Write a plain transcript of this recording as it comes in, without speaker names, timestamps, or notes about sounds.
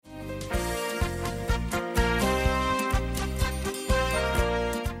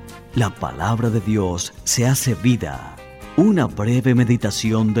La palabra de Dios se hace vida. Una breve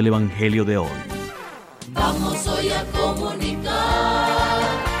meditación del Evangelio de hoy. Vamos hoy a comunicar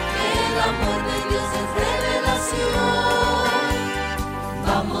que el amor de Dios es revelación.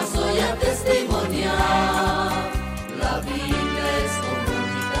 Vamos hoy a testimoniar, la Biblia es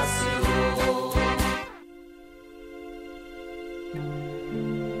comunicación.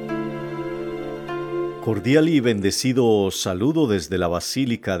 Cordial y bendecido saludo desde la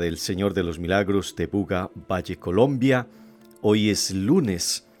Basílica del Señor de los Milagros de Buga, Valle, Colombia. Hoy es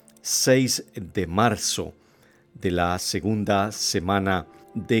lunes 6 de marzo de la segunda semana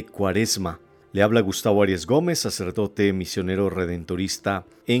de Cuaresma. Le habla Gustavo Arias Gómez, sacerdote misionero redentorista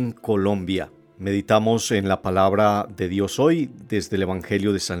en Colombia. Meditamos en la palabra de Dios hoy desde el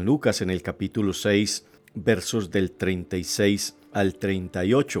Evangelio de San Lucas en el capítulo 6, versos del 36 al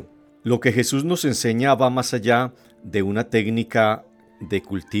 38. Lo que Jesús nos enseña va más allá de una técnica de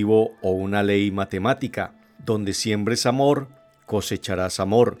cultivo o una ley matemática. Donde siembres amor, cosecharás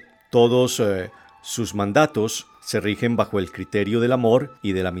amor. Todos sus mandatos se rigen bajo el criterio del amor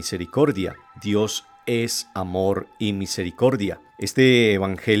y de la misericordia. Dios es amor y misericordia. Este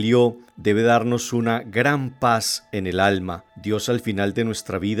evangelio debe darnos una gran paz en el alma. Dios al final de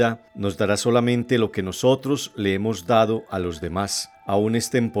nuestra vida nos dará solamente lo que nosotros le hemos dado a los demás. Aún es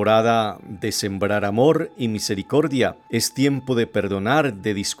temporada de sembrar amor y misericordia. Es tiempo de perdonar,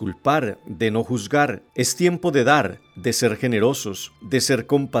 de disculpar, de no juzgar. Es tiempo de dar, de ser generosos, de ser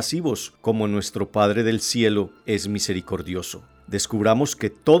compasivos, como nuestro Padre del cielo es misericordioso. Descubramos que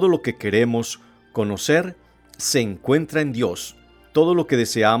todo lo que queremos conocer se encuentra en Dios. Todo lo que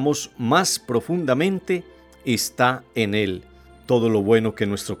deseamos más profundamente está en Él. Todo lo bueno que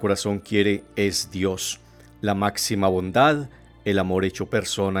nuestro corazón quiere es Dios. La máxima bondad, el amor hecho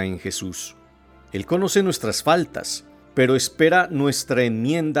persona en Jesús. Él conoce nuestras faltas, pero espera nuestra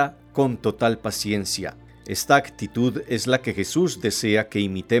enmienda con total paciencia. Esta actitud es la que Jesús desea que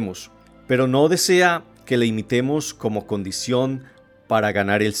imitemos, pero no desea que la imitemos como condición para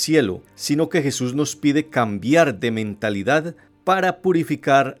ganar el cielo, sino que Jesús nos pide cambiar de mentalidad para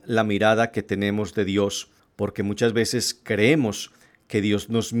purificar la mirada que tenemos de Dios, porque muchas veces creemos que Dios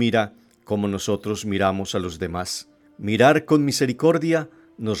nos mira como nosotros miramos a los demás. Mirar con misericordia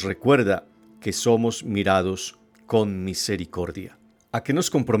nos recuerda que somos mirados con misericordia. ¿A qué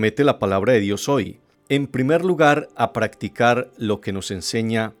nos compromete la palabra de Dios hoy? En primer lugar, a practicar lo que nos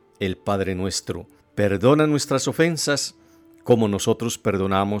enseña el Padre Nuestro. Perdona nuestras ofensas como nosotros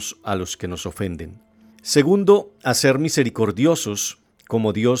perdonamos a los que nos ofenden. Segundo, a ser misericordiosos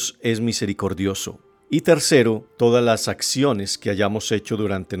como Dios es misericordioso. Y tercero, todas las acciones que hayamos hecho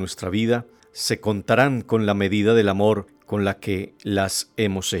durante nuestra vida se contarán con la medida del amor con la que las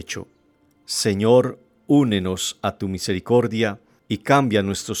hemos hecho. Señor, únenos a tu misericordia y cambia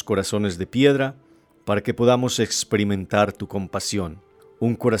nuestros corazones de piedra para que podamos experimentar tu compasión.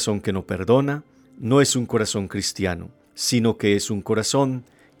 Un corazón que no perdona no es un corazón cristiano, sino que es un corazón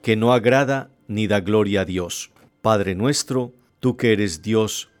que no agrada ni da gloria a Dios. Padre nuestro, tú que eres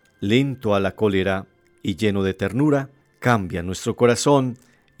Dios, lento a la cólera y lleno de ternura, cambia nuestro corazón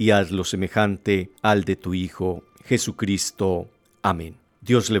y hazlo semejante al de tu Hijo Jesucristo. Amén.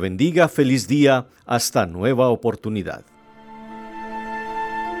 Dios le bendiga, feliz día, hasta nueva oportunidad.